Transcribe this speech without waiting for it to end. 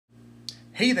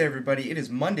Hey there everybody, it is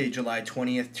Monday, July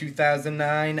 20th,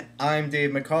 2009. I'm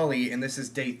Dave McCauley and this is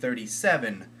day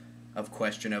 37 of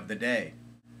Question of the Day.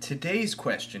 Today's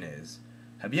question is,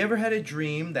 have you ever had a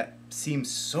dream that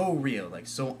seems so real, like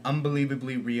so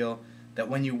unbelievably real, that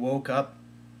when you woke up,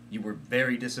 you were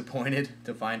very disappointed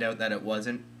to find out that it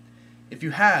wasn't? If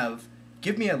you have,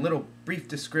 give me a little brief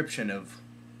description of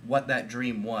what that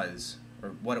dream was,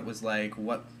 or what it was like,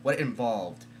 what it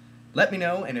involved. Let me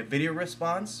know in a video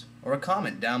response or a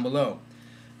comment down below.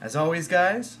 As always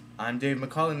guys, I'm Dave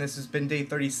McCauley and this has been day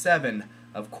 37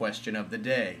 of Question of the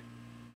Day.